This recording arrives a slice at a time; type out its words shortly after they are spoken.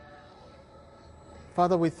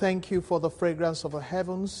Father, we thank you for the fragrance of the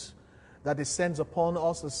heavens that descends upon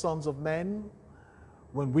us, the sons of men,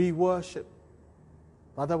 when we worship.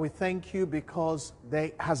 Father, we thank you because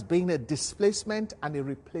there has been a displacement and a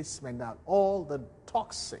replacement, that all the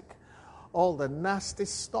toxic, all the nasty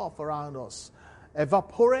stuff around us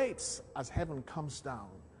evaporates as heaven comes down.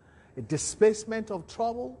 A displacement of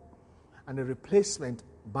trouble and a replacement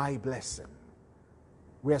by blessing.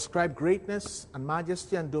 We ascribe greatness and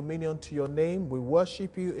majesty and dominion to your name. We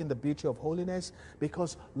worship you in the beauty of holiness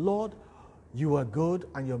because, Lord, you are good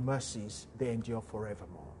and your mercies, they endure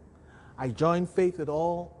forevermore. I join faith with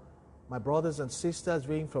all my brothers and sisters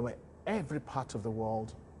being from every part of the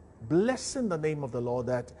world, blessing the name of the Lord,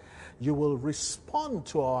 that you will respond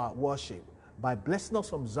to our worship by blessing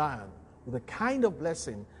us from Zion with the kind of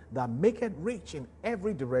blessing that maketh rich in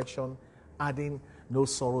every direction, adding no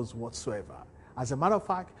sorrows whatsoever. As a matter of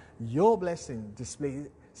fact, your blessing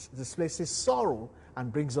displaces sorrow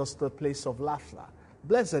and brings us to a place of laughter.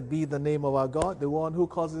 Blessed be the name of our God, the one who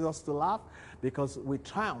causes us to laugh, because we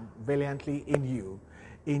triumph valiantly in you.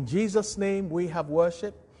 In Jesus' name we have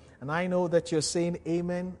worship, and I know that you're saying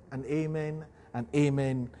amen and amen and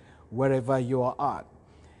amen wherever you are at.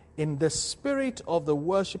 In the spirit of the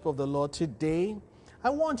worship of the Lord today,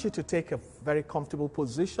 I want you to take a very comfortable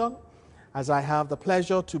position as I have the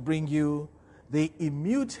pleasure to bring you the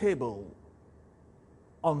immutable,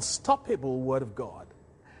 unstoppable Word of God.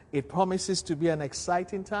 It promises to be an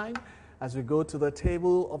exciting time as we go to the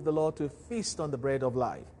table of the Lord to feast on the bread of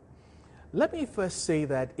life. Let me first say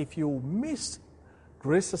that if you missed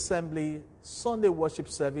Grace Assembly Sunday worship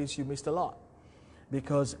service, you missed a lot,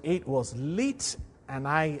 because it was lit, and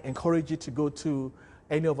I encourage you to go to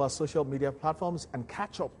any of our social media platforms and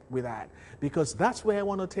catch up with that, because that's where I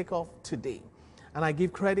want to take off today. And I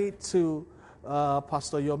give credit to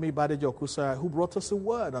Pastor Yomi Badejo-Kusara, who brought us a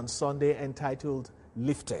word on Sunday entitled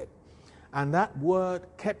Lifted. And that word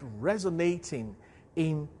kept resonating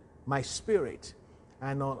in my spirit.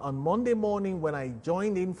 And on Monday morning, when I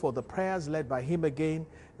joined in for the prayers led by him again,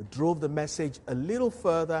 it drove the message a little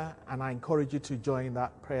further, and I encourage you to join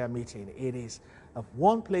that prayer meeting. It is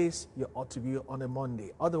one place you ought to be on a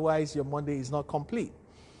Monday. Otherwise, your Monday is not complete.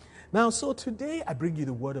 Now, so today I bring you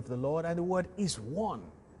the word of the Lord, and the word is one,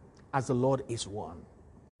 as the Lord is one.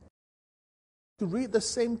 To read the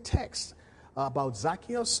same text about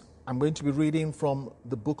Zacchaeus, I'm going to be reading from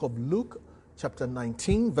the book of Luke, chapter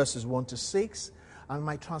 19, verses 1 to 6. And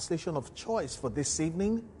my translation of choice for this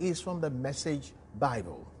evening is from the Message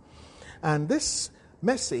Bible. And this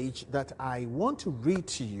message that I want to read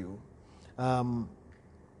to you,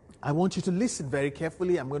 I want you to listen very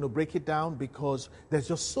carefully. I'm going to break it down because there's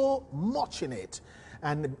just so much in it.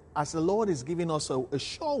 And as the Lord is giving us a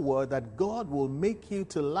sure word that God will make you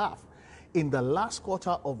to laugh in the last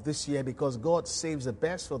quarter of this year, because God saves the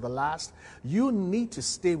best for the last, you need to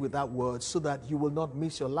stay with that word so that you will not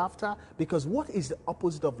miss your laughter. Because what is the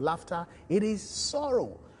opposite of laughter? It is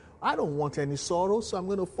sorrow. I don't want any sorrow, so I'm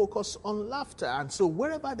going to focus on laughter. And so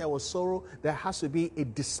wherever there was sorrow, there has to be a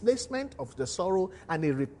displacement of the sorrow and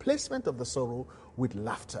a replacement of the sorrow with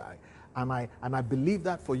laughter. And I believe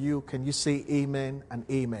that for you. Can you say amen and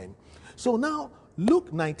amen? So now,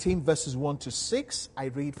 Luke 19, verses 1 to 6, I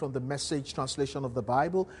read from the Message translation of the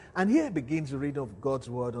Bible. And here begins the reading of God's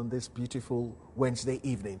word on this beautiful Wednesday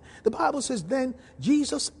evening. The Bible says, then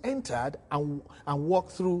Jesus entered and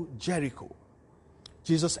walked through Jericho.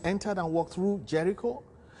 Jesus entered and walked through Jericho.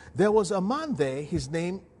 There was a man there, his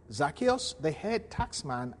name Zacchaeus, the head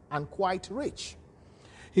taxman and quite rich.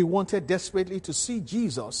 He wanted desperately to see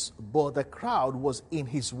Jesus, but the crowd was in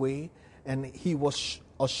his way, and he was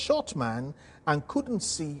a short man and couldn't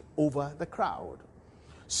see over the crowd.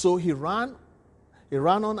 So he ran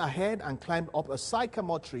on ahead and climbed up a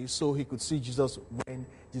sycamore tree so he could see Jesus when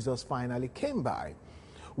Jesus finally came by.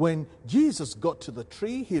 When Jesus got to the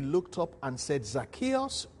tree, he looked up and said,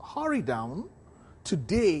 Zacchaeus, hurry down.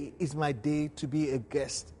 Today is my day to be a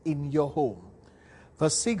guest in your home.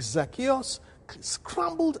 Verse 6, Zacchaeus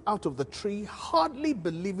scrambled out of the tree, hardly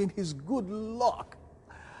believing his good luck.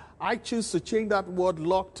 I choose to change that word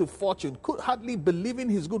luck to fortune. Could hardly believing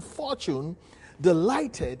his good fortune,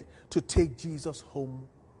 delighted to take Jesus home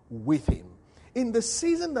with him. In the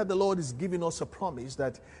season that the Lord is giving us a promise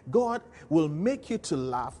that God will make you to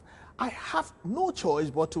laugh, I have no choice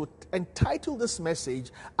but to entitle this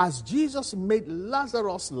message, as Jesus made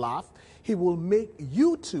Lazarus laugh, he will make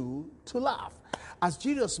you too to laugh. As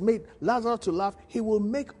Jesus made Lazarus to laugh, he will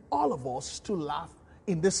make all of us to laugh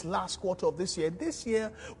in this last quarter of this year. This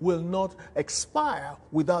year will not expire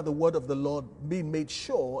without the word of the Lord being made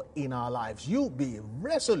sure in our lives. You be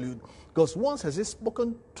resolute, because once has He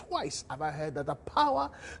spoken, twice have I heard that the power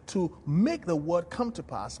to make the word come to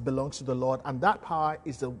pass belongs to the Lord, and that power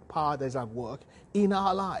is the power that is at work in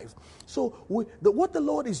our lives. So what the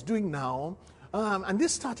Lord is doing now, and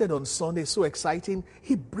this started on Sunday, so exciting.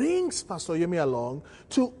 He brings Pastor Yemi along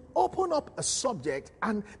to open up a subject,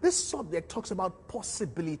 and this subject talks about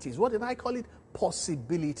possibilities. What did I call it?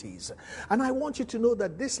 Possibilities. And I want you to know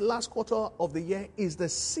that this last quarter of the year is the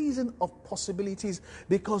season of possibilities,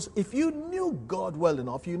 because if you knew God well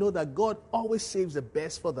enough, you know that God always saves the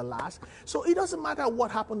best for the last. So it doesn't matter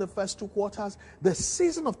what happened the first 2 quarters, the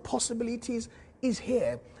season of possibilities is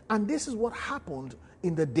here. And this is what happened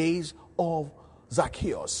in the days of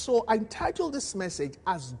Zacchaeus. So I entitled this message,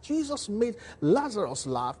 as Jesus made Lazarus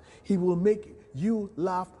laugh, He will make you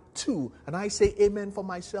laugh too. And I say amen for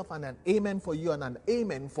myself, and an amen for you, and an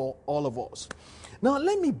amen for all of us. Now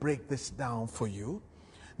let me break this down for you.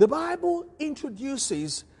 The Bible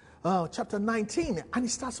introduces chapter 19, and it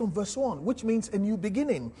starts from verse 1, which means a new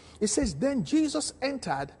beginning. It says, then Jesus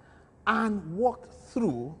entered and walked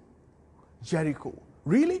through Jericho.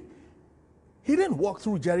 Really? He didn't walk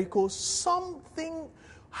through Jericho. Something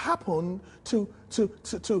happened to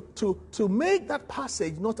make that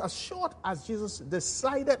passage not as short as Jesus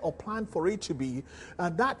decided or planned for it to be.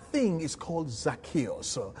 That thing is called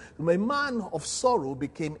Zacchaeus. A man of sorrow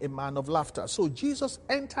became a man of laughter. So Jesus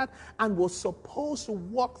entered and was supposed to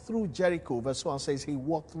walk through Jericho. Verse 1 says he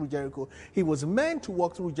walked through Jericho. He was meant to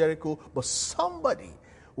walk through Jericho, but somebody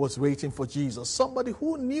was waiting for Jesus. Somebody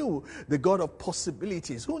who knew the God of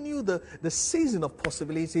possibilities, who knew the season of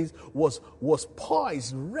possibilities, was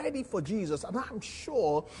poised, ready for Jesus. And I'm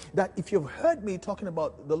sure that if you've heard me talking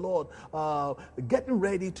about the Lord getting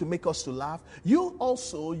ready to make us to laugh, you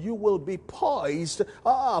will be poised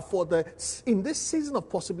in this season of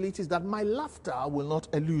possibilities, that my laughter will not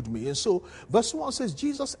elude me. And so verse 1 says,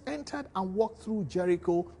 Jesus entered and walked through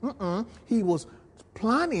Jericho. He was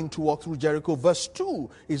planning to walk through Jericho. Verse 2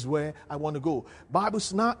 is where I want to go. Bible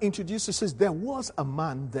now introduces, says there was a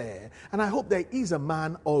man there. And I hope there is a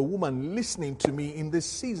man or a woman listening to me in this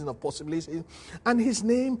season of possibilities. And his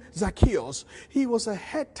name, Zacchaeus. He was a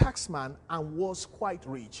head taxman and was quite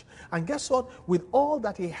rich. And guess what? With all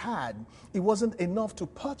that he had, it wasn't enough to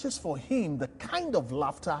purchase for him the kind of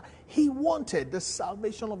laughter he wanted, the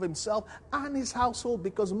salvation of himself and his household,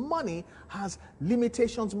 because money has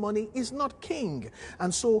limitations. Money is not king.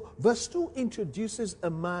 And so verse 2 introduces a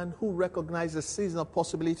man who recognized the season of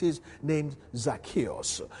possibilities named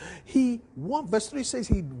Zacchaeus. Verse 3 says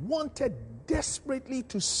he wanted desperately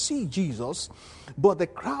to see Jesus, but the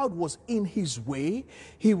crowd was in his way.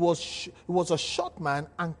 He was a short man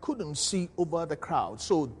and couldn't see over the crowd.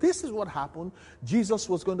 So this is what happened. Jesus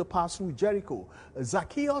was going to pass through Jericho.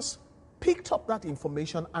 Zacchaeus picked up that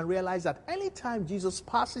information and realized that anytime Jesus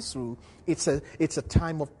passes through, it's a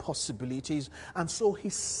time of possibilities. And so he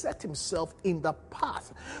set himself in the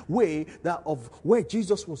pathway of where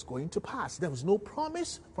Jesus was going to pass. There was no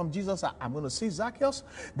promise from Jesus that I'm going to see Zacchaeus.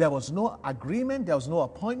 There was no agreement. There was no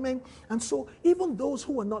appointment. And so even those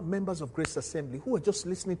who were not members of Grace Assembly, who are just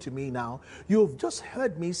listening to me now, you've just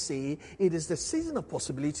heard me say it is the season of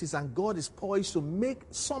possibilities, and God is poised to make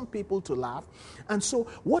some people to laugh. And so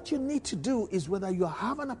what you need to do is, whether you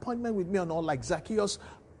have an appointment with me or not, like Zacchaeus,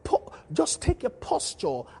 just take a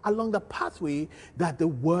posture along the pathway that the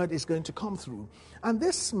word is going to come through. And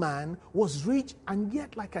this man was rich, and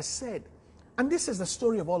yet, like I said, and this is the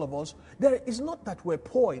story of all of us, there is not that we're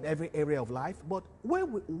poor in every area of life, but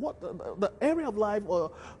the area of life,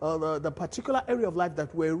 or the particular area of life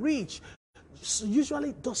that we're rich,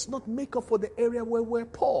 usually does not make up for the area where we're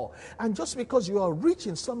poor. And just because you are rich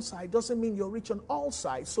in some side doesn't mean you're rich on all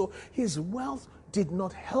sides. So his wealth did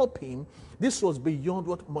not help him. This was beyond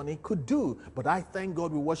what money could do. But I thank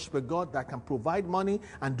God we worship a God that can provide money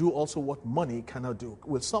and do also what money cannot do.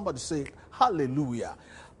 Will somebody say hallelujah?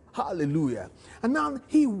 Hallelujah. And now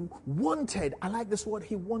he wanted, I like this word,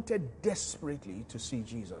 he wanted desperately to see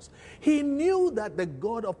Jesus. He knew that the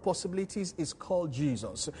God of possibilities is called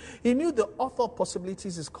Jesus. He knew the author of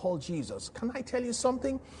possibilities is called Jesus. Can I tell you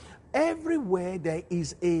something? Everywhere there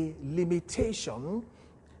is a limitation,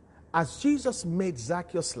 as Jesus made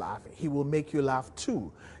Zacchaeus laugh, he will make you laugh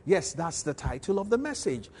too. Yes, that's the title of the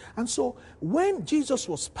message. And so when Jesus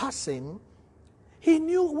was passing, he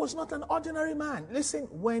knew he was not an ordinary man. Listen,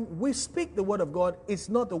 when we speak the word of God, it's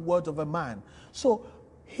not the word of a man. So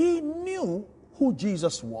he knew who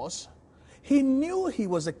Jesus was. He knew he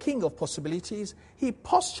was a king of possibilities. He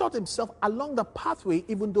postured himself along the pathway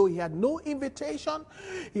even though he had no invitation.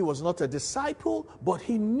 He was not a disciple, but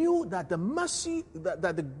he knew that the mercy,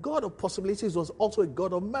 that the God of possibilities was also a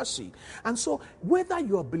God of mercy. And so whether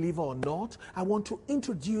you're a believer or not, I want to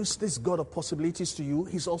introduce this God of possibilities to you.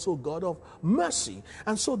 He's also a God of mercy.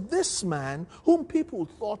 And so this man, whom people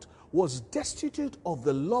thought was destitute of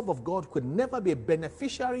the love of God, could never be a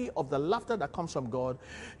beneficiary of the laughter that comes from God.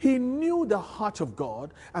 He knew the heart of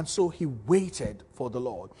God, and so he waited for the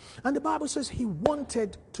Lord. And the Bible says he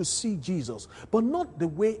wanted to see Jesus, but not the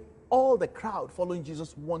way all the crowd following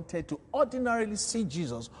Jesus wanted to ordinarily see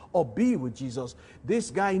Jesus or be with Jesus. This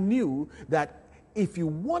guy knew that if you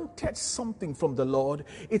wanted something from the Lord,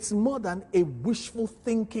 it's more than a wishful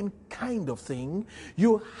thinking kind of thing.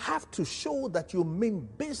 You have to show that you mean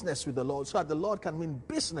business with the Lord so that the Lord can mean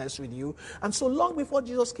business with you. And so long before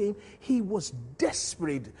Jesus came, he was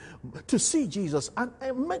desperate to see Jesus. And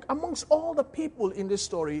amongst all the people in this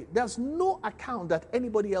story, there's no account that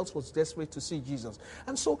anybody else was desperate to see Jesus.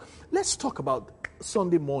 And so let's talk about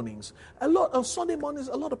Sunday mornings. A lot of Sunday mornings,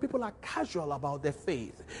 a lot of people are casual about their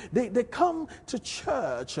faith. They come to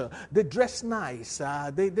church, they dress nice,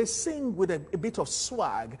 they sing with a bit of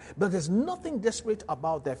swag, but there's nothing desperate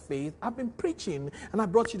about their faith. I've been preaching and I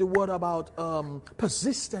brought you the word about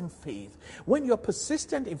persistent faith. When you're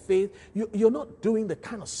persistent in faith, you're not doing the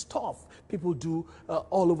kind of stuff people do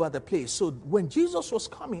all over the place. So when Jesus was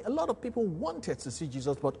coming, a lot of people wanted to see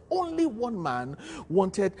Jesus, but only one man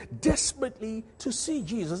wanted desperately to see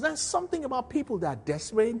Jesus. There's something about people that are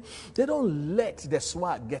desperate. They don't let their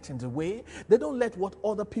swag get in the way. They don't let what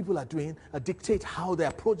other people are doing dictate how they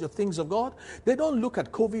approach the things of God. They don't look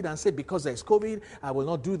at COVID and say, because there's COVID, I will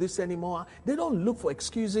not do this anymore. They don't look for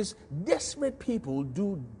excuses. Desperate people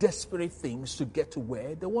do desperate things to get to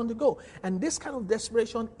where they want to go. And this kind of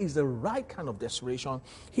desperation is the right kind of desperation.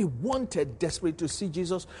 He wanted desperately to see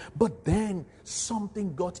Jesus, but then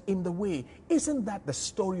something got in the way. Isn't that the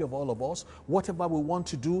story of all of us? Whatever we want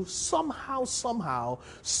to do, somehow,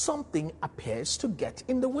 something appears to get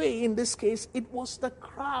in the way. In this case, it was the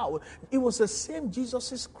crowd. It was the same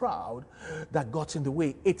Jesus' crowd that got in the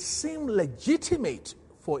way. It seemed legitimate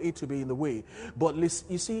for it to be in the way. But listen,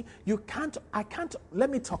 you see, let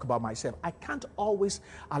me talk about myself. I can't always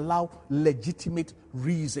allow legitimate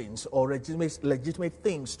reasons or legitimate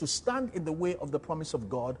things to stand in the way of the promise of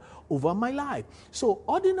God over my life. So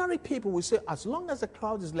ordinary people will say, as long as the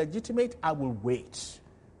crowd is legitimate, I will wait.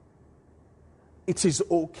 It is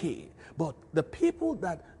okay. But the people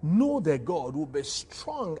that know their God will be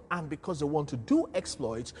strong, and because they want to do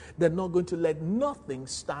exploits, they're not going to let nothing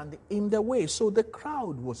stand in their way. So the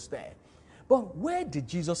crowd was there. But where did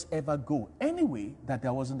Jesus ever go anyway that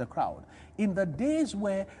there wasn't a crowd? In the days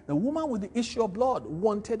where the woman with the issue of blood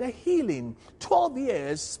wanted a healing, 12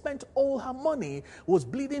 years, spent all her money, was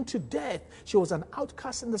bleeding to death. She was an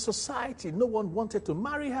outcast in the society. No one wanted to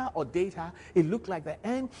marry her or date her. It looked like the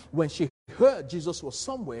end. When she heard Jesus was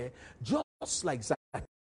somewhere, just like Zacchaeus,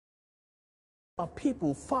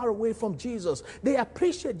 people far away from Jesus, they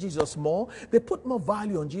appreciate Jesus more. They put more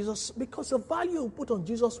value on Jesus, because the value you put on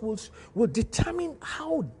Jesus will determine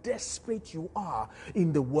how desperate you are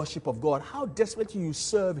in the worship of God, how desperately you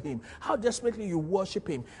serve him, how desperately you worship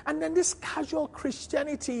him. And then this casual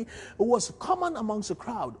Christianity was common amongst the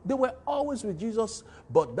crowd. They were always with Jesus,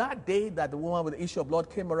 but that day that the woman with the issue of blood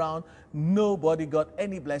came around, nobody got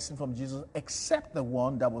any blessing from Jesus except the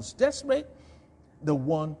one that was desperate, the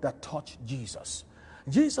one that touched Jesus.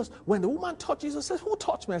 Jesus, when the woman touched Jesus, says, who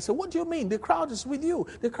touched me? I said, what do you mean? The crowd is with you.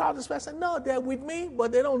 The crowd is present. No, they're with me,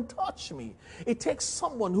 but they don't touch me. It takes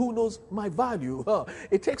someone who knows my value.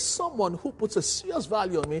 It takes someone who puts a serious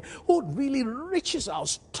value on me, who really reaches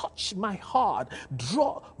out, touch my heart,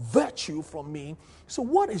 draw virtue from me. So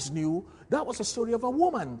what is new? That was a story of a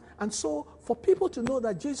woman. And so for people to know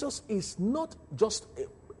that Jesus is not just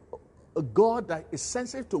a God that is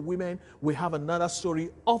sensitive to women, we have another story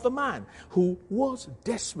of a man who was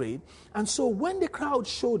desperate. And so when the crowd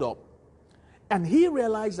showed up, and he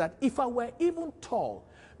realized that if I were even tall,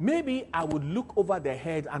 maybe I would look over their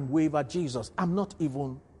head and wave at Jesus. I'm not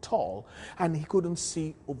even tall. And he couldn't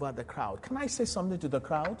see over the crowd. Can I say something to the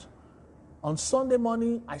crowd? On Sunday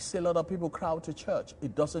morning, I see a lot of people crowd to church.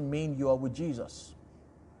 It doesn't mean you are with Jesus.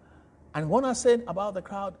 And when I said about the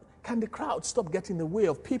crowd, can the crowd stop getting in the way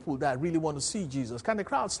of people that really want to see Jesus? Can the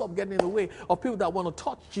crowd stop getting in the way of people that want to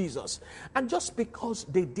touch Jesus? And just because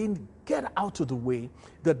they didn't get out of the way,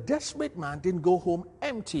 the desperate man didn't go home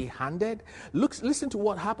empty-handed. Listen to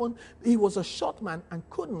what happened. He was a short man and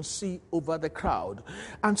couldn't see over the crowd.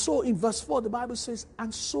 And so in verse 4, the Bible says,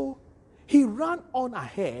 and so he ran on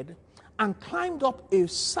ahead and climbed up a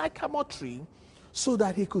sycamore tree so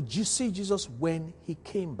that he could see Jesus when he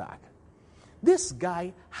came back. This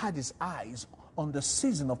guy had his eyes on the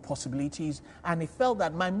season of possibilities, and he felt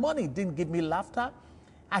that my money didn't give me laughter.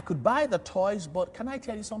 I could buy the toys, but can I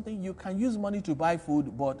tell you something? You can use money to buy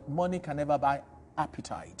food, but money can never buy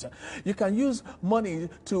appetite. You can use money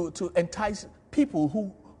to entice people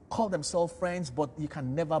who call themselves friends, but you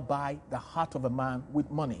can never buy the heart of a man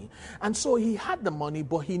with money. And so he had the money,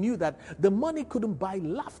 but he knew that the money couldn't buy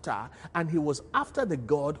laughter, and he was after the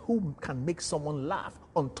God who can make someone laugh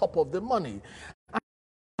on top of the money. And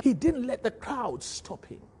he didn't let the crowd stop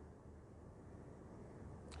him.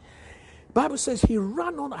 Bible says he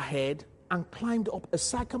ran on ahead and climbed up a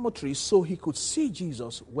sycamore tree so he could see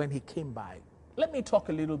Jesus when he came by. Let me talk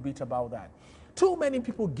a little bit about that. Too many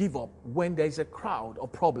people give up when there's a crowd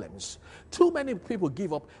of problems. Too many people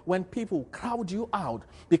give up when people crowd you out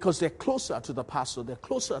because they're closer to the pastor, they're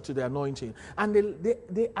closer to the anointing, and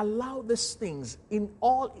they allow these things in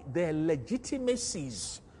all their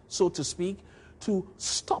legitimacies, so to speak, to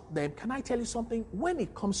stop them. Can I tell you something? When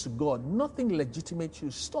it comes to God, nothing legitimate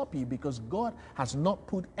should stop you, because God has not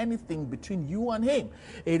put anything between you and him.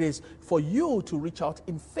 It is for you to reach out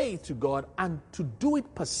in faith to God and to do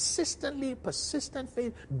it persistently, persistent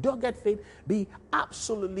faith, dogged faith, be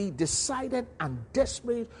absolutely decided and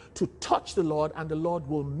desperate to touch the Lord, and the Lord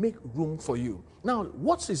will make room for you. Now,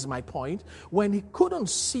 what is my point? When he couldn't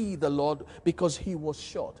see the Lord because he was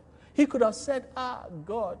short, he could have said,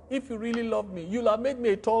 God, if you really love me, you'll have made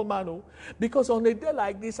me a tall man. Because on a day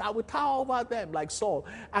like this, I will tower over them like Saul,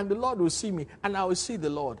 and the Lord will see me, and I will see the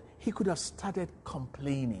Lord. He could have started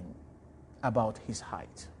complaining about his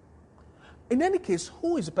height. In any case,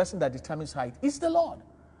 who is the person that determines height? It's the Lord.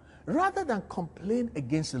 Rather than complain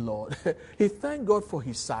against the Lord, he thanked God for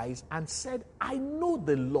his size and said, I know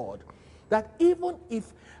the Lord, that even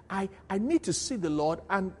if I need to see the Lord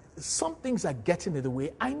and some things are getting in the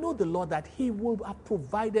way, I know the Lord that he will have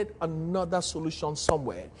provided another solution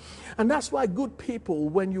somewhere. And that's why good people,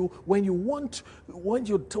 when you want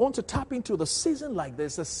to tap into the season like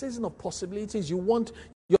this, a season of possibilities, you want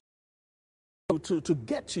to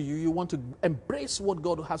get to you, you want to embrace what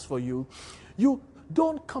God has for you, you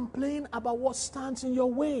don't complain about what stands in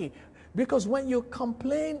your way. Because when you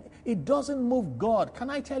complain, it doesn't move God. Can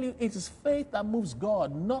I tell you, it is faith that moves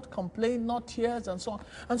God, not complaint, not tears, and so on.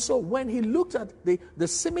 And so when he looked at the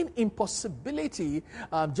seeming impossibility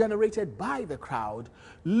generated by the crowd,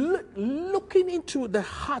 looking into the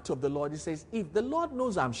heart of the Lord, he says, if the Lord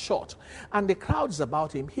knows I'm short and the crowd is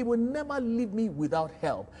about him, he will never leave me without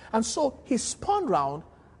help. And so he spun around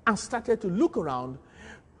and started to look around,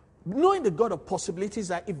 knowing the God of possibilities,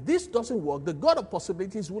 that if this doesn't work, the God of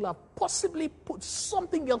possibilities will have possibly put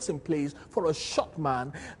something else in place for a short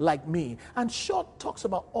man like me. And short talks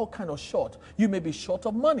about all kinds of short. You may be short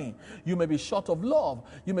of money. You may be short of love.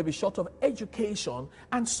 You may be short of education.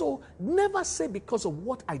 And so never say because of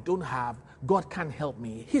what I don't have, God can't help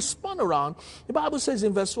me. He spun around. The Bible says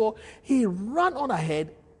in verse 4, he ran on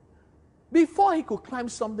ahead. Before he could climb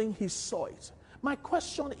something, he saw it. My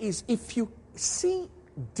question is, if you see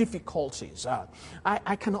difficulties,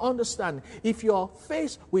 I can understand. If you're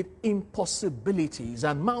faced with impossibilities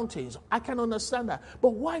and mountains, I can understand that. But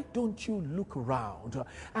why don't you look around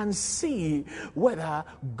and see whether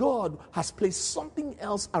God has placed something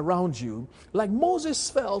else around you? Like Moses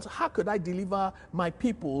felt, how could I deliver my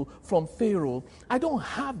people from Pharaoh? I don't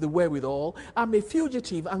have the wherewithal. I'm a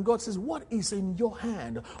fugitive. And God says, what is in your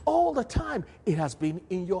hand? All the time, it has been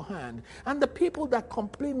in your hand. And the people that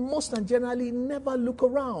complain most and generally never look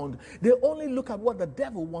around. They only look at what the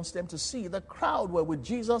devil wants them to see. The crowd were with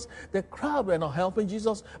Jesus. The crowd were not helping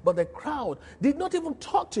Jesus, but the crowd did not even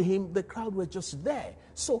talk to him. The crowd were just there.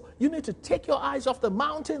 So you need to take your eyes off the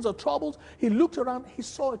mountains or troubles. He looked around. He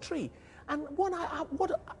saw a tree. And what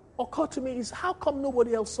occurred to me is, how come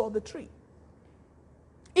nobody else saw the tree?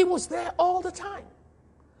 It was there all the time.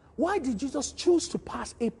 Why did Jesus choose to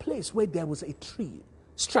pass a place where there was a tree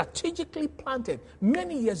strategically planted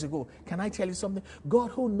many years ago? Can I tell you something?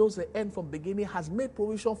 God, who knows the end from beginning, has made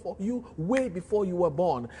provision for you way before you were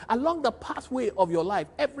born. Along the pathway of your life,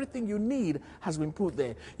 everything you need has been put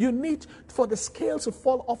there. You need for the scales to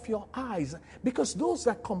fall off your eyes, because those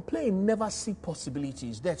that complain never see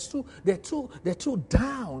possibilities. They're too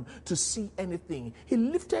down to see anything. He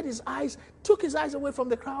lifted his eyes, took his eyes away from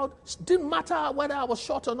the crowd. Didn't matter whether I was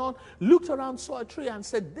short or not. Looked around, saw a tree, and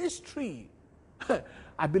said, this tree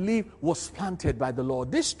I believe, was planted by the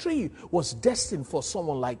Lord. This tree was destined for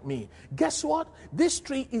someone like me. Guess what? This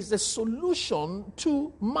tree is the solution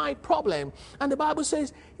to my problem. And the Bible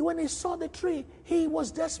says, when he saw the tree, he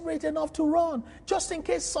was desperate enough to run. Just in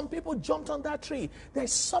case some people jumped on that tree.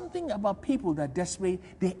 There's something about people that are desperate,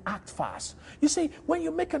 they act fast. You see, when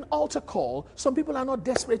you make an altar call, some people are not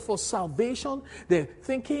desperate for salvation. They're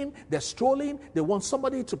thinking, they're strolling, they want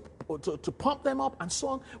somebody to pump them up and so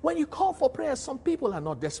on. When you call for prayer, some people are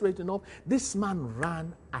not desperate enough. This man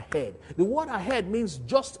ran ahead. The word ahead means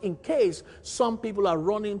just in case some people are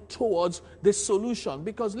running towards the solution.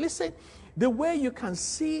 Because listen, the way you can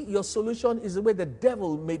see your solution is the way the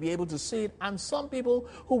devil may be able to see it. And some people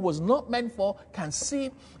who was not meant for can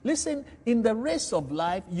see. Listen, in the race of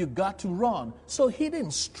life, you got to run. So he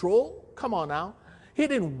didn't stroll. Come on now. He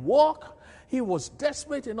didn't walk. He was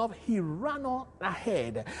desperate enough. He ran on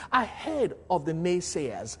ahead of the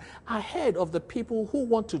naysayers, ahead of the people who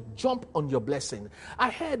want to jump on your blessing,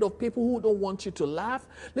 ahead of people who don't want you to laugh.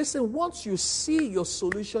 Listen, once you see your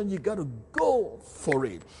solution, you got to go for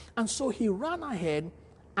it. And so he ran ahead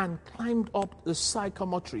and climbed up the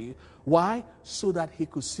sycamore tree. Why? So that he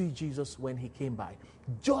could see Jesus when he came by.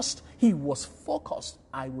 He was focused.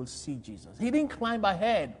 I will see Jesus. He didn't climb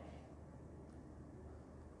ahead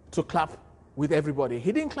to clap with everybody.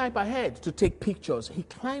 He didn't climb ahead to take pictures. He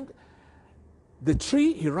climbed the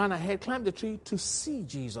tree, he ran ahead, climbed the tree to see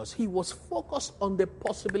Jesus. He was focused on the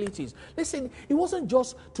possibilities. Listen, it wasn't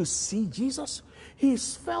just to see Jesus. He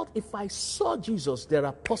felt, if I saw Jesus, there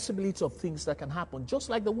are possibilities of things that can happen. Just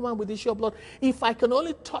like the woman with the issue of blood. If I can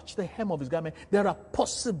only touch the hem of his garment, there are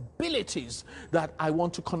possibilities that I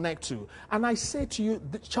want to connect to. And I say to you,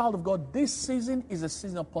 the child of God, this season is a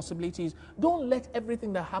season of possibilities. Don't let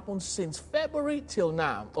everything that happened since February till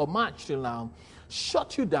now, or March till now,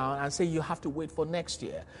 shut you down and say you have to wait for next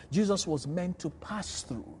year. Jesus was meant to pass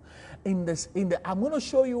through. I'm going to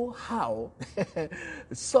show you how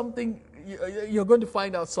you're going to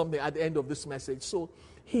find out something at the end of this message. So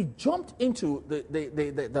he jumped into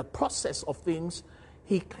the process of things.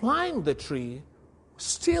 He climbed the tree,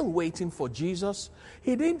 still waiting for Jesus.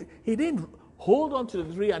 He didn't hold on to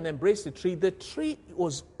the tree and embrace the tree. The tree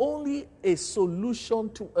was only a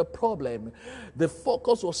solution to a problem. The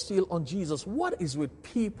focus was still on Jesus. What is with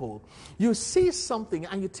people? You see something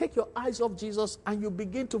and you take your eyes off Jesus and you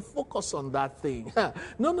begin to focus on that thing.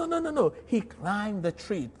 No. He climbed the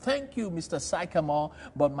tree. Thank you, Mr. Sycamore,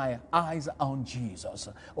 but my eyes are on Jesus.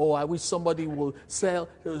 Oh, I wish somebody will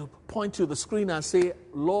point to the screen and say,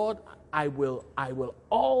 Lord, I will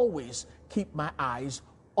always keep my eyes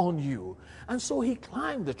on you. And so he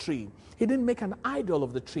climbed the tree. He didn't make an idol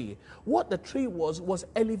of the tree. What the tree was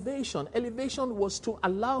elevation. Elevation was to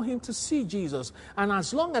allow him to see Jesus. And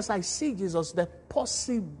as long as I see Jesus, the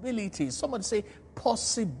possibilities, somebody say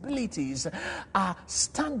possibilities, are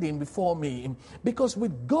standing before me. Because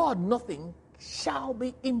with God, nothing shall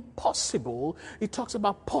be impossible. It talks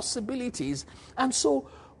about possibilities. And so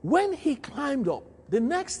when he climbed up, the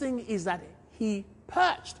next thing is that he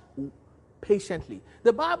perched patiently.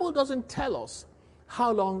 The Bible doesn't tell us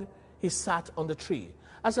how long he sat on the tree.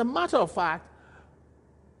 As a matter of fact,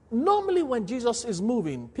 normally when Jesus is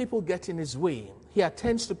moving, people get in his way. He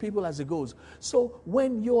attends to people as he goes. So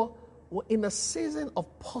when you're in a season of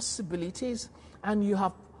possibilities and you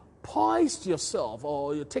have poised yourself,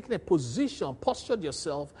 or you're taking a position, postured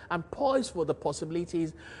yourself and poised for the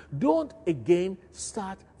possibilities, don't again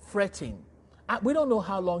start fretting. We don't know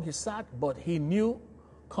how long he sat, but he knew,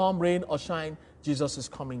 come rain or shine, Jesus is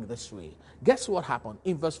coming this way. Guess what happened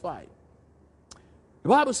in verse 5? The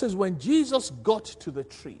Bible says when Jesus got to the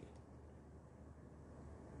tree,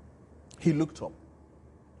 he looked up.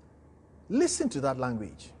 Listen to that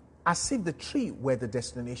language. As if the tree were the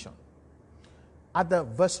destination. At the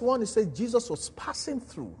verse 1, it says Jesus was passing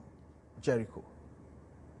through Jericho.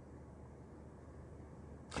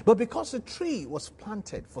 But because the tree was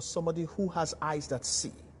planted for somebody who has eyes that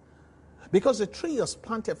see, because the tree was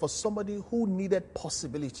planted for somebody who needed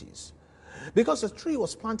possibilities, because the tree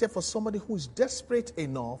was planted for somebody who is desperate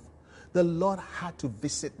enough, the Lord had to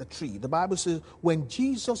visit the tree. The Bible says when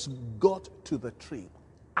Jesus got to the tree,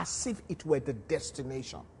 as if it were the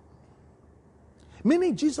destination.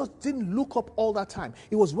 Meaning Jesus didn't look up all that time.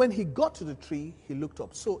 It was when he got to the tree, he looked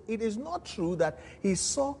up. So it is not true that he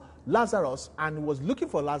saw Lazarus and was looking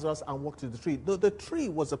for Lazarus and walked to the tree. The tree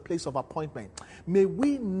was a place of appointment. May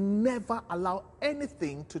we never allow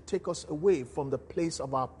anything to take us away from the place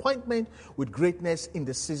of our appointment with greatness in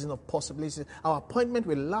the season of possibility. Our appointment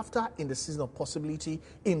with laughter in the season of possibility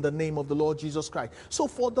in the name of the Lord Jesus Christ. So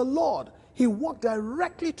for the Lord, he walked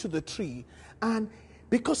directly to the tree, and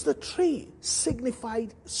Because the tree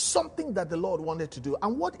signified something that the Lord wanted to do.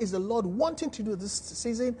 And what is the Lord wanting to do this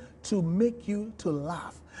season? To make you to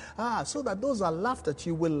laugh. So that those that laughed at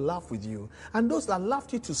you will laugh with you. And those that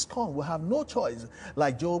laughed you to scorn will have no choice.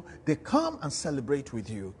 Like Job, they come and celebrate with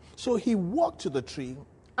you. So he walked to the tree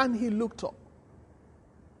and he looked up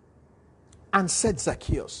and said,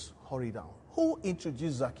 Zacchaeus, hurry down. Who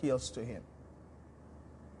introduced Zacchaeus to him?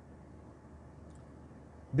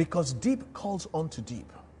 Because deep calls unto deep.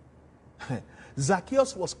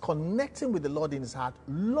 Zacchaeus was connecting with the Lord in his heart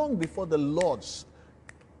long before the Lord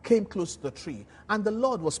came close to the tree. And the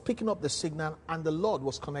Lord was picking up the signal and the Lord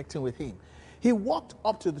was connecting with him. He walked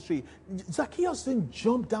up to the tree. Zacchaeus didn't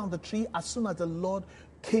jump down the tree as soon as the Lord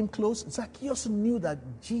came close. Zacchaeus knew that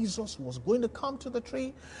Jesus was going to come to the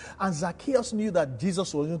tree. And Zacchaeus knew that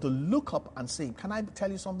Jesus was going to look up and say, can I tell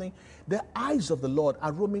you something? The eyes of the Lord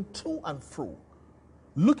are roaming to and fro,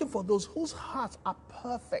 looking for those whose hearts are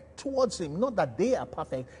perfect towards him. Not that they are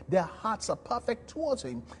perfect, their hearts are perfect towards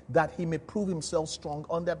him, that he may prove himself strong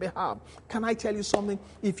on their behalf. Can I tell you something?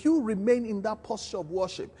 If you remain in that posture of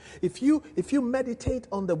worship, if you meditate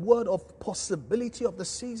on the word of possibility of the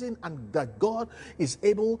season and that God is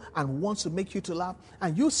able and wants to make you to laugh,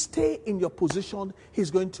 and you stay in your position,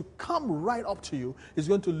 he's going to come right up to you, he's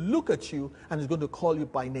going to look at you, and he's going to call you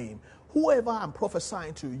by name. Whoever I'm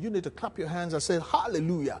prophesying to, you need to clap your hands and say,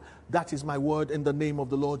 hallelujah, that is my word in the name of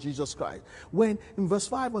the Lord Jesus Christ. When, in verse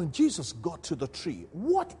 5, when Jesus got to the tree,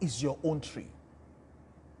 what is your own tree?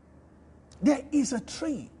 There is a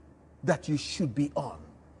tree that you should be on.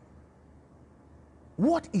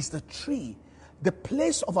 What is the tree? The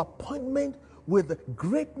place of appointment with the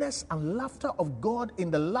greatness and laughter of God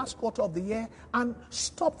in the last quarter of the year, and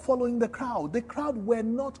stop following the crowd. The crowd were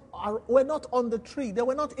not on the tree. They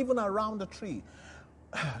were not even around the tree.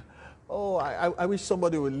 Oh, I wish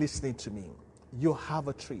somebody were listening to me. You have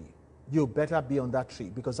a tree. You better be on that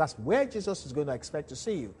tree, because that's where Jesus is going to expect to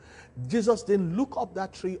see you. Jesus didn't look up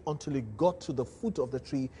that tree until he got to the foot of the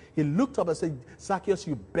tree. He looked up and said, Zacchaeus,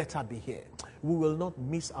 you better be here. We will not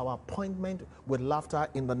miss our appointment with laughter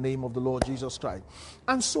in the name of the Lord Jesus Christ.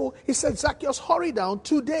 And so he said, Zacchaeus, hurry down.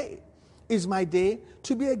 Today is my day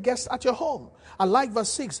to be a guest at your home. I like verse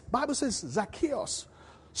 6. Bible says Zacchaeus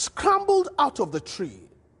scrambled out of the tree,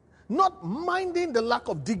 not minding the lack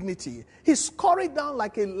of dignity. He scurried down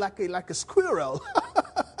like a squirrel,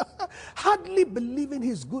 hardly believing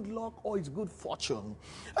his good luck or his good fortune.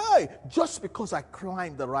 Hey, just because I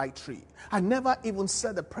climbed the right tree, I never even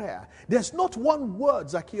said a prayer. There's not one word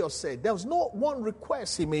Zacchaeus said. There was not one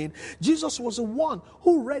request he made. Jesus was the one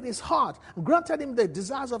who read his heart and granted him the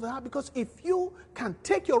desires of the heart. Because if you can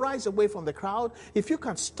take your eyes away from the crowd, if you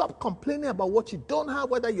can stop complaining about what you don't have,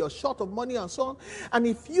 whether you're short of money and so on, and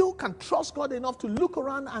if you can trust God enough to look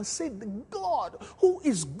around and say, the God who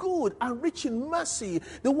is good and rich in mercy,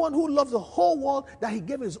 the one who loves the whole world, that he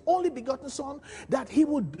gave his only begotten son, that he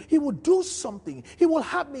would do something, he will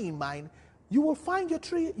have me in mind. You will find your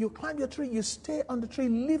tree, you climb your tree, you stay on the tree,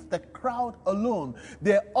 leave the crowd alone.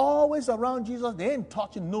 They're always around Jesus. They ain't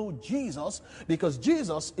touching no Jesus, because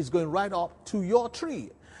Jesus is going right up to your tree.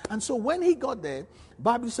 And so when he got there,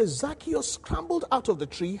 Bible says Zacchaeus scrambled out of the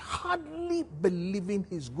tree, hardly believing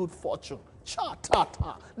his good fortune.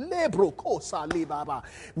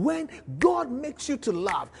 When God makes you to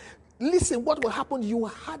laugh, listen, what will happen? You will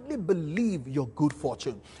hardly believe your good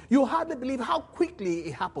fortune. You will hardly believe how quickly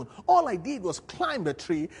it happened. All I did was climb the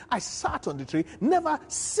tree. I sat on the tree, never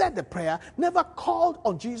said the prayer, never called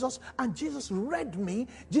on Jesus, and Jesus read me.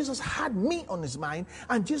 Jesus had me on his mind,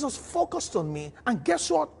 and Jesus focused on me. And guess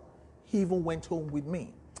what? He even went home with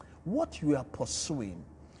me. What you are pursuing,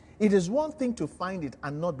 it is one thing to find it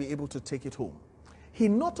and not be able to take it home. He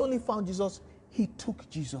not only found Jesus, he took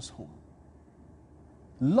Jesus home.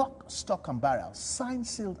 Lock, stock, and barrel, signed,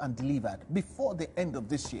 sealed, and delivered before the end of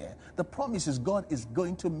this year. The promise is God is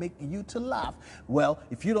going to make you to laugh. Well,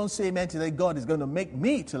 if you don't say amen today, God is going to make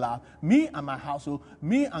me to laugh. Me and my household,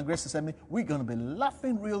 me and Grace Assembly, we're going to be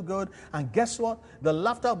laughing real good. And guess what? The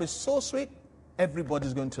laughter will be so sweet,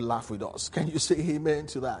 everybody's going to laugh with us. Can you say amen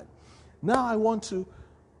to that? Now I want to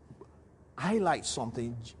highlight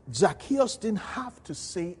something. Zacchaeus didn't have to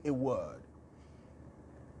say a word.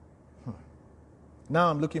 Now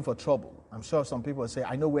I'm looking for trouble. I'm sure some people will say,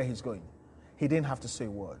 I know where he's going. He didn't have to say a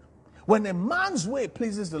word. When a man's way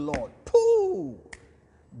pleases the Lord,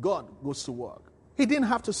 God goes to work. He didn't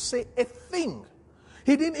have to say a thing.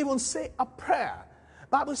 He didn't even say a prayer.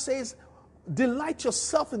 Bible says, delight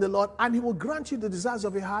yourself in the Lord and he will grant you the desires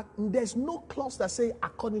of your heart. And there's no clause that says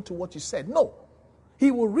according to what you said. No. He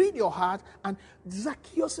will read your heart. And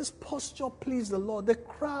Zacchaeus' posture pleased the Lord. The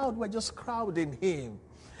crowd were just crowding him.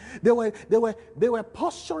 They were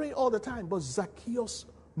posturing all the time. But Zacchaeus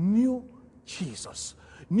knew Jesus,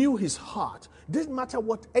 knew his heart. Didn't matter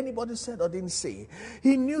what anybody said or didn't say.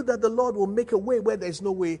 He knew that the Lord will make a way where there's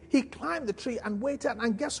no way. He climbed the tree and waited.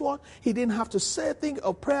 And guess what? He didn't have to say a thing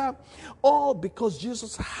of prayer. All because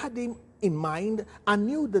Jesus had him in mind and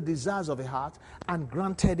knew the desires of his heart and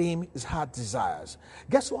granted him his heart desires.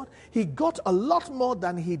 Guess what? He got a lot more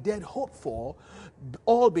than he dared hope for,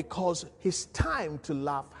 all because his time to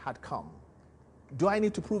laugh had come. Do I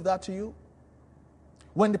need to prove that to you?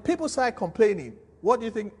 When the people started complaining, what do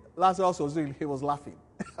you think Lazarus was doing? He was laughing.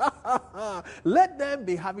 Let them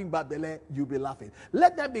be having bad belly, you be laughing.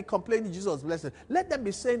 Let them be complaining Jesus was blessing. Let them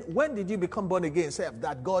be saying, when did you become born again? Say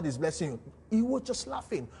that God is blessing you. He was just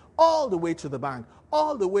laughing all the way to the bank,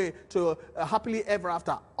 all the way to happily ever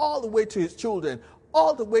after, all the way to his children,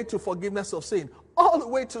 all the way to forgiveness of sin, all the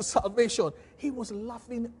way to salvation. He was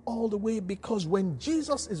laughing all the way because when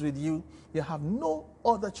Jesus is with you, you have no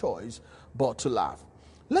other choice but to laugh.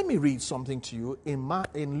 Let me read something to you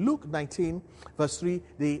in Luke 19, verse 3,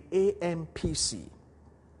 the AMPC.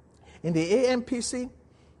 In the AMPC,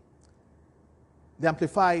 the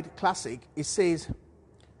Amplified Classic, it says,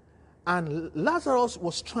 and Lazarus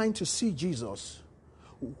was trying to see Jesus,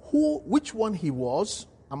 which one he was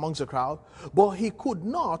amongst the crowd, but he could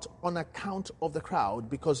not on account of the crowd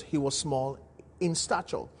because he was small in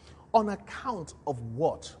stature. On account of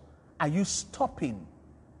what are you stopping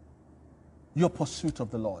your pursuit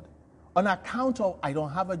of the Lord? On account of I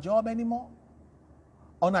don't have a job anymore?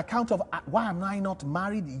 On account of why am I not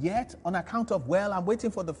married yet? On account of, well, I'm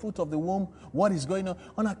waiting for the fruit of the womb. What is going on?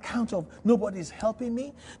 On account of nobody is helping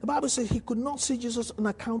me? The Bible says he could not see Jesus on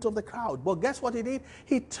account of the crowd. But guess what he did?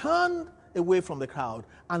 He turned away from the crowd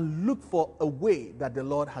and looked for a way that the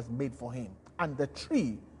Lord has made for him. And the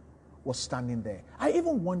tree was standing there. I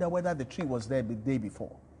even wonder whether the tree was there the day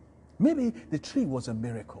before. Maybe the tree was a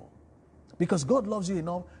miracle. Because God loves you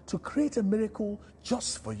enough to create a miracle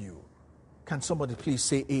just for you. Can somebody please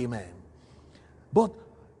say amen? But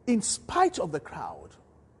in spite of the crowd,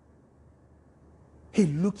 he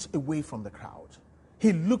looked away from the crowd.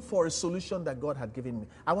 He looked for a solution that God had given me.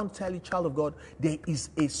 I want to tell you, child of God, there is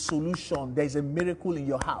a solution. There is a miracle in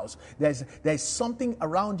your house. There's something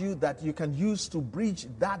around you that you can use to bridge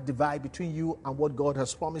that divide between you and what God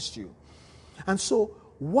has promised you. And so,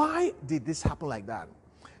 why did this happen like that?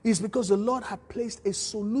 It's because the Lord had placed a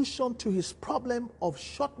solution to his problem of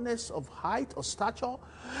shortness of height or stature,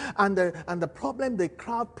 and the problem the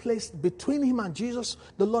crowd placed between him and Jesus.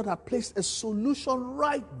 The Lord had placed a solution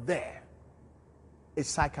right there, a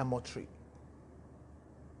sycamore tree.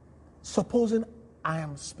 Supposing I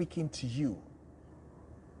am speaking to you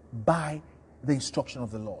by the instruction of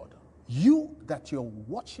the Lord. You that you're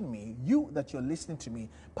watching me, you that you're listening to me,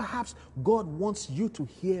 perhaps God wants you to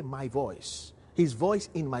hear my voice. His voice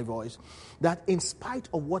in my voice, that in spite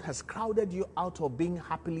of what has crowded you out of being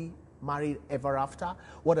happily married ever after,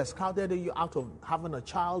 what has crowded you out of having a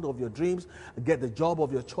child of your dreams, get the job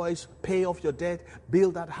of your choice, pay off your debt,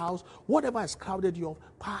 build that house, whatever has crowded you off,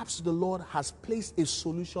 perhaps the Lord has placed a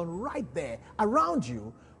solution right there around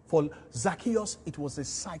you. For Zacchaeus, it was a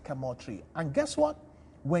sycamore tree. And guess what?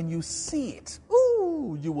 When you see it,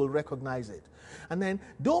 you will recognize it. And then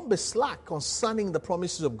don't be slack concerning the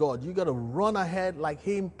promises of God. You got to run ahead like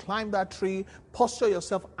him, climb that tree, posture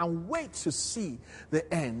yourself, and wait to see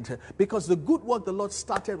the end. Because the good work the Lord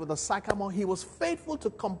started with the sycamore, he was faithful to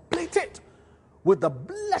complete it with the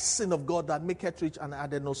blessing of God that maketh rich and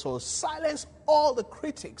added no sorrow. Silence all the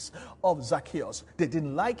critics of Zacchaeus. They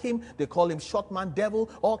didn't like him. They call him short man, devil,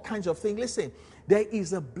 all kinds of things. Listen, there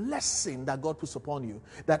is a blessing that God puts upon you,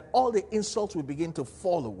 that all the insults will begin to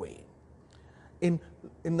fall away. In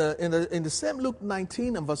the same Luke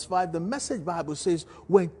 19 and verse 5, the Message Bible says,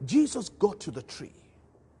 when Jesus got to the tree,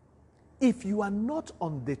 if you are not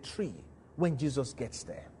on the tree when Jesus gets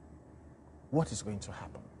there, what is going to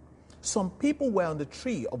happen? Some people were on the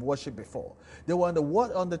tree of worship before. They were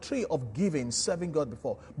on the tree of giving, serving God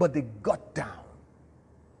before, but they got down.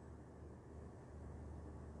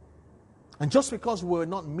 And just because we're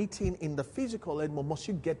not meeting in the physical anymore, must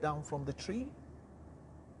you get down from the tree?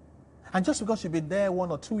 And just because you've been there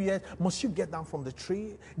 1 or 2 years, must you get down from the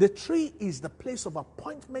tree? The tree is the place of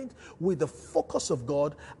appointment with the focus of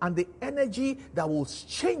God and the energy that will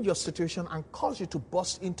change your situation and cause you to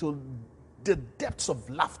burst into the depths of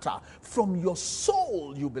laughter. From your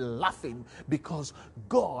soul, you'll be laughing because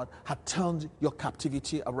God had turned your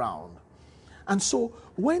captivity around. And so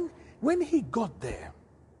when he got there,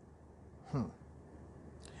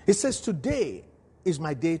 it says today, is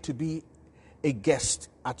my day to be a guest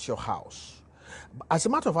at your house. As a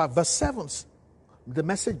matter of fact, verse 7, the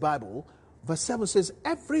Message Bible, verse 7 says,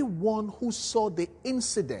 everyone who saw the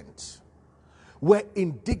incident were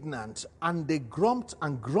indignant, and they grumped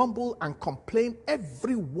and grumbled and complained.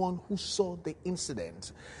 Everyone who saw the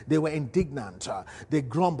incident, they were indignant, they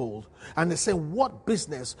grumbled, and they said, what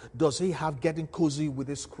business does he have getting cozy with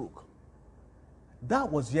this crook?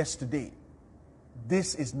 That was yesterday.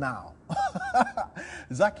 This is now.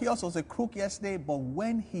 Zacchaeus was a crook yesterday, but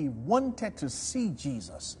when he wanted to see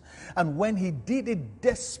Jesus, and when he did it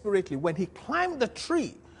desperately, when he climbed the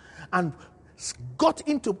tree and got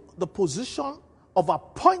into the position of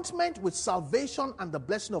appointment with salvation and the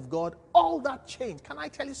blessing of God, all that changed. Can I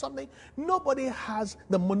tell you something? Nobody has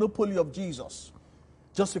the monopoly of Jesus.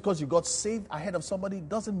 Just because you got saved ahead of somebody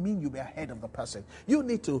doesn't mean you'll be ahead of the person. You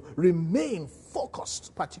need to remain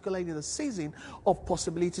focused, particularly in the season of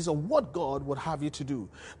possibilities of what God would have you to do.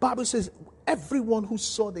 Bible says, everyone who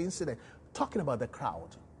saw the incident, talking about the crowd.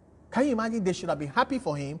 Can you imagine? They should have been happy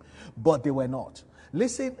for him, but they were not.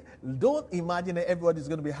 Listen, don't imagine that everybody's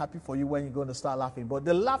going to be happy for you when you're going to start laughing. But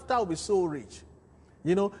the laughter will be so rich.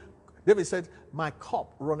 You know, David said, my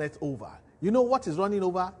cup runneth over. You know what is running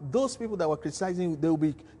over? Those people that were criticizing you,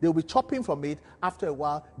 they'll be chopping from it. After a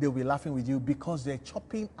while, they'll be laughing with you because they're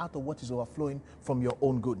chopping out of what is overflowing from your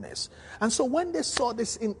own goodness. And so when they saw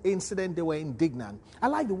this incident, they were indignant. I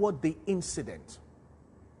like the word the incident.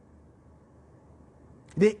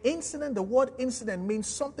 The incident, the word incident means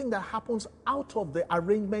something that happens out of the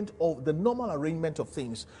arrangement of the normal arrangement of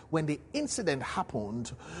things. When the incident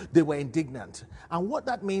happened, they were indignant. And what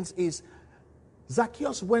that means is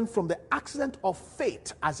Zacchaeus went from the accident of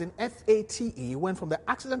faith, as in F-A-T-E, went from the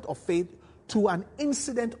accident of faith to an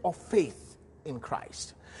incident of faith in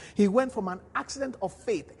Christ. He went from an accident of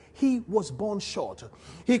faith. He was born short.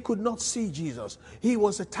 He could not see Jesus. He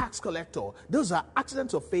was a tax collector. Those are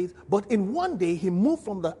accidents of faith. But in one day, he moved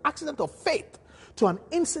from the accident of faith to an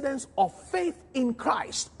incidence of faith in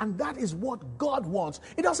Christ. And that is what God wants.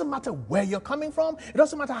 It doesn't matter where you're coming from. It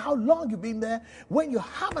doesn't matter how long you've been there. When you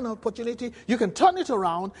have an opportunity, you can turn it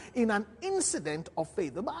around in an incident of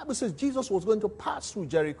faith. The Bible says Jesus was going to pass through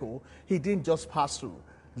Jericho. He didn't just pass through.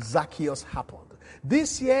 Zacchaeus happened.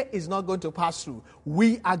 This year is not going to pass through.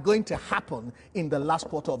 We are going to happen in the last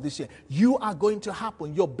quarter of this year. You are going to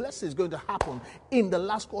happen. Your blessing is going to happen in the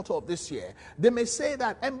last quarter of this year. They may say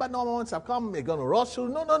that ember moments have come, they're going to rush through.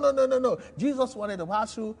 No. Jesus wanted to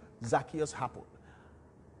pass through. Zacchaeus happened.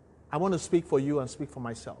 I want to speak for you and speak for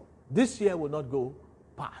myself. This year will not go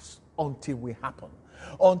past until we happen.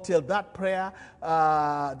 Until that prayer,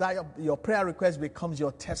 your prayer request becomes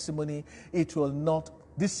your testimony, it will not.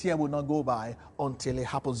 This year will not go by until it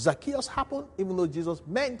happens. Zacchaeus happened, even though Jesus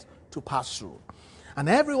meant to pass through. And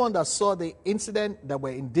everyone that saw the incident, that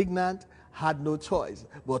were indignant, had no choice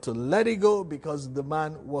but to let it go because the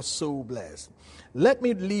man was so blessed. Let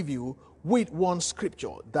me leave you with one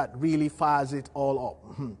scripture that really fires it all up.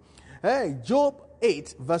 Hey, Job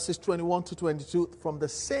 8, verses 21 to 22, from the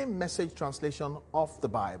same Message translation of the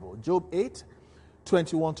Bible. Job 8,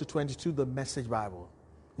 21 to 22, the Message Bible.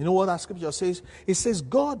 You know what that scripture says? It says,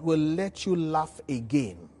 God will let you laugh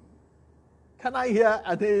again. Can I hear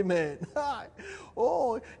an amen?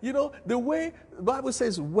 Oh, you know, the way the Bible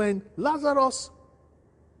says when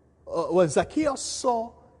Zacchaeus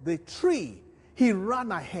saw the tree, he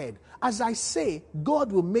ran ahead. As I say,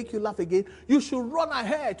 God will make you laugh again. You should run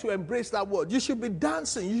ahead to embrace that word. You should be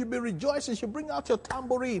dancing. You should be rejoicing. You should bring out your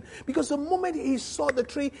tambourine. Because the moment he saw the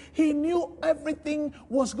tree, he knew everything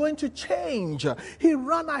was going to change. He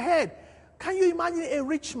ran ahead. Can you imagine a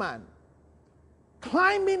rich man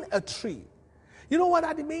climbing a tree? You know what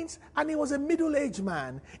that means? And he was a middle-aged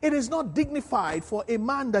man. It is not dignified for a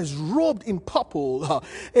man that's robed in purple,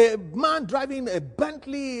 a man driving a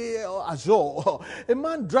Bentley Azure, a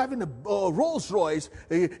man driving a Rolls Royce.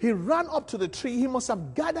 He ran up to the tree. He must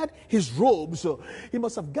have gathered his robes.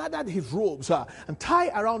 And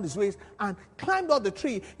tied around his waist and climbed up the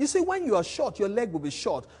tree. You see, when you are short, your leg will be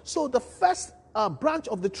short. So the first branch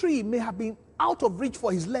of the tree may have been out of reach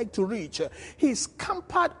for his leg to reach. He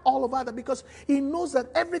scampered all over that because he knows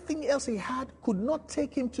that everything else he had could not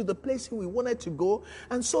take him to the place he wanted to go.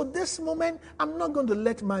 And so this moment, I'm not going to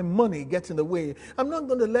let my money get in the way. I'm not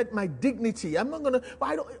going to let my dignity.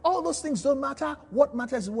 All those things don't matter. What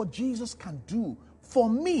matters is what Jesus can do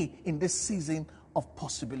for me in this season of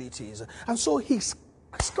possibilities. And so he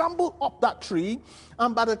scrambled up that tree,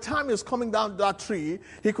 and by the time he was coming down that tree,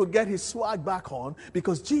 he could get his swag back on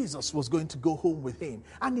because Jesus was going to go home with him.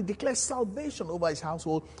 And he declares salvation over his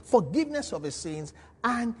household, forgiveness of his sins,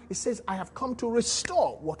 and he says, I have come to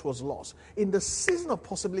restore what was lost. In the season of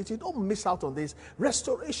possibility, don't miss out on this.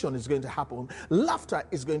 Restoration is going to happen. Laughter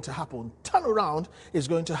is going to happen. Turnaround is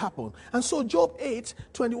going to happen. And so Job 8,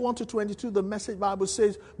 21 to 22, the Message Bible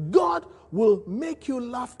says, God will make you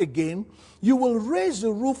laugh again. You will raise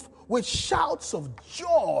the roof with shouts of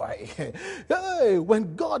joy. Hey,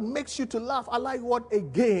 when God makes you to laugh, I like what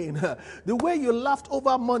again? The way you laughed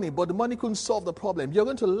over money, but the money couldn't solve the problem. You're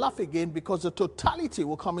going to laugh again because the totality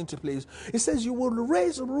will come into place. It says you will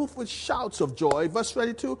raise the roof with shouts of joy. Verse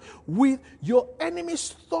 22, with your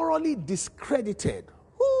enemies thoroughly discredited.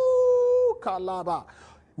 Ooh, kalaba.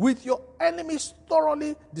 With your enemies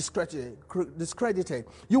thoroughly discredited.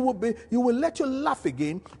 You will let you laugh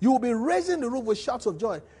again. You will be raising the roof with shouts of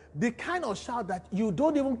joy. The kind of shout that you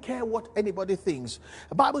don't even care what anybody thinks.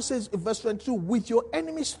 The Bible says in verse 22, with your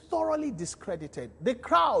enemies thoroughly discredited. The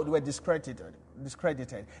crowd were discredited.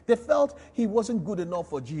 They felt he wasn't good enough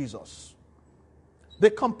for Jesus. The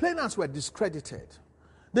complainants were discredited.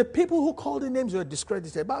 The people who called the names were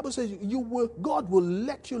discredited. The Bible says God will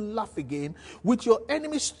let you laugh again with your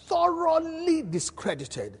enemies thoroughly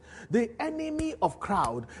discredited. The enemy of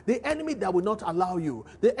crowd, the enemy that will not allow you,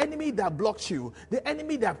 the enemy that blocks you, the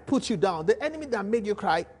enemy that puts you down, the enemy that made you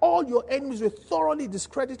cry, all your enemies were thoroughly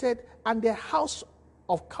discredited and their house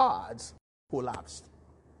of cards collapsed.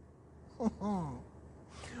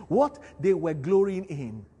 What they were glorying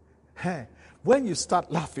in, when you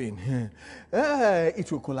start laughing,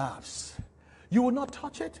 it will collapse. You will not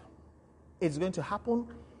touch it. It's going to happen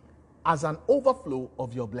as an overflow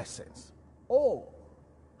of your blessings. Oh,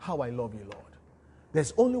 how I love you, Lord.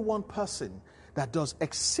 There's only one person that does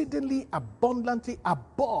exceedingly abundantly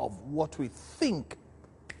above what we think.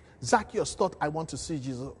 Zacchaeus thought, I want to see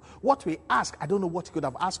Jesus. What we ask, I don't know what he could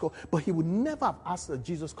have asked for, but he would never have asked that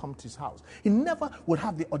Jesus come to his house. He never would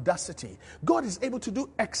have the audacity. God is able to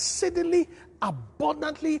do exceedingly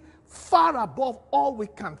abundantly far above all we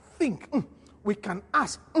can think, we can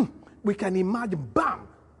ask, we can imagine. Bam!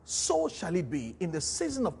 So shall it be in the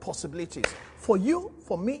season of possibilities for you,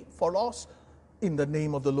 for me, for us, in the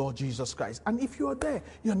name of the Lord Jesus Christ. And if you are there,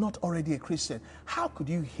 you're not already a Christian, how could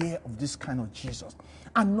you hear of this kind of Jesus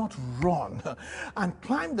and not run and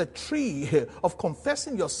climb the tree of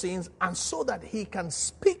confessing your sins, and so that he can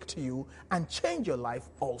speak to you and change your life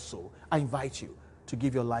also? I invite you to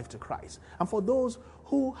give your life to Christ. And for those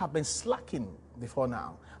who have been slacking before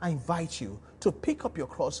now, I invite you to pick up your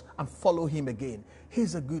cross and follow him again.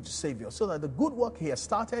 He's a good Savior, so that the good work he has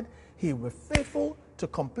started, he will be faithful to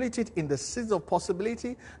complete it in the season of possibility.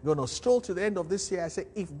 I'm going to stroll to the end of this year. I say,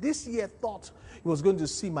 if this year thought he was going to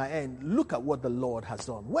see my end, look at what the Lord has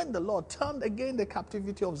done. When the Lord turned again the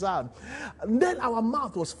captivity of Zion, then our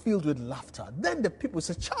mouth was filled with laughter. Then the people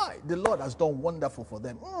said, Chai, the Lord has done wonderful for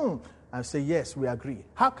them. I say, yes, we agree.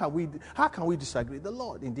 How can we disagree? The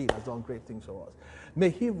Lord indeed has done great things for us. May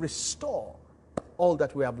he restore all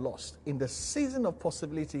that we have lost in the season of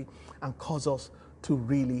possibility and cause us to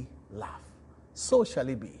really laugh. So shall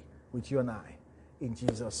it be with you and I, in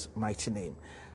Jesus' mighty name.